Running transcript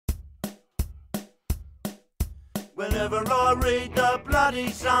Whenever I read the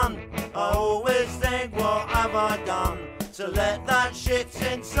bloody Sun, I always think, what have I done? To let that shit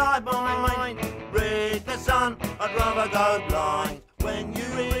inside my mind. Read the Sun, I'd rather go blind. When you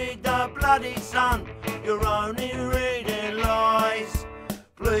read the bloody Sun, you're only reading lies.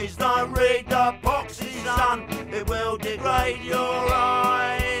 Please don't read the poxy Sun, it will degrade your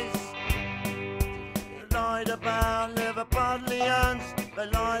eyes. They lied about Liverpudlians, they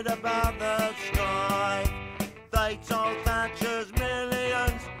lied about the strike. They told Thatcher's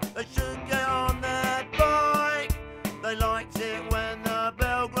millions they should get on their bike. They liked it when the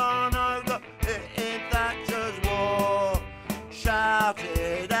Belgrano got hit in Thatcher's war.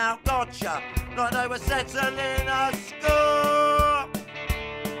 Shouted out gotcha like they were settling a score.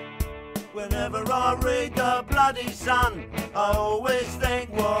 Whenever I read the bloody Sun, I always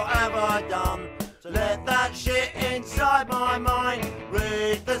think, what have I done? To let that shit inside my mind.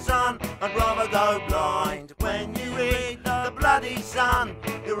 Read the Sun, I'd rather go blind. When you read the bloody Sun,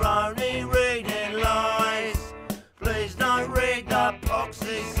 you're only reading lies. Please don't read the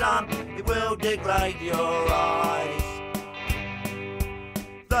poxy Sun, it will degrade your eyes.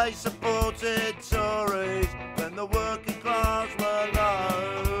 They supported Tories when the working class were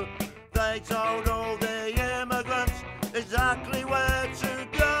low. They told all the immigrants exactly where to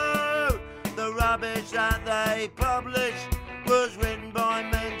go. The rubbish that they published was written by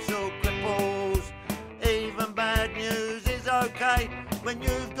mental cripples. Even bad news is okay when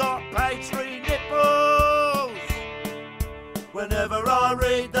you've got pastry nipples. Whenever I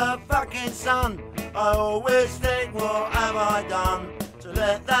read the fucking Sun, I always think, what have I done? To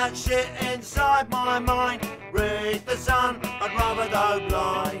let that shit inside my mind. Read the Sun, I'd rather go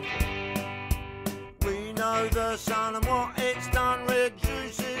blind. We know the Sun and what it's done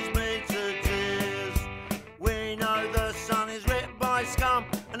reduces me to tears. We know the Sun is written by scum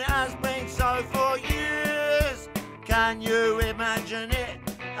and it has been so for years. Can you imagine it,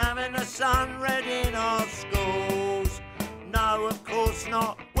 having the Sun read in our schools? No, of course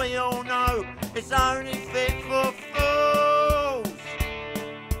not, we all know it's only fit for fools.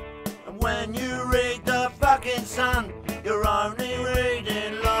 And when you read the fucking Sun, you're only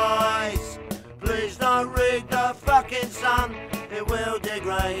reading lies. Please don't read the fucking Sun, it will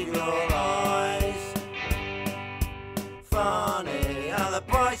degrade your eyes. Funny how the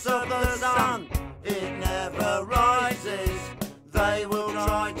price of the Sun, it never rises. They will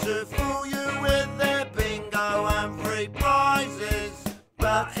try to fool you with their bingo and free prizes,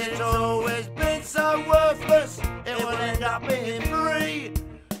 but it's always been so worthless, it will end up being free.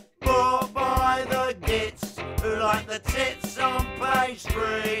 Bought by the gits who like the tits on page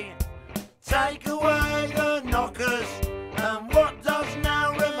 3. Take away the knockers, and what does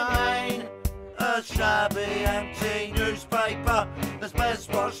now remain? A shabby empty newspaper that's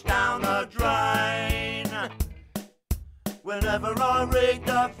best washed down the drain. Whenever I read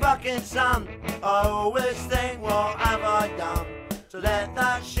the fucking Sun, I always think, what have I done? To let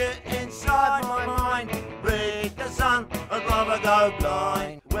that shit inside my mind. Read the Sun, I'd rather go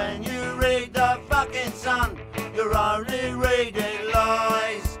blind. When you read the fucking Sun, you're only reading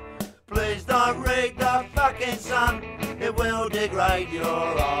lies. Please don't read the fucking Sun, it will degrade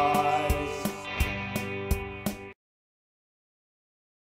your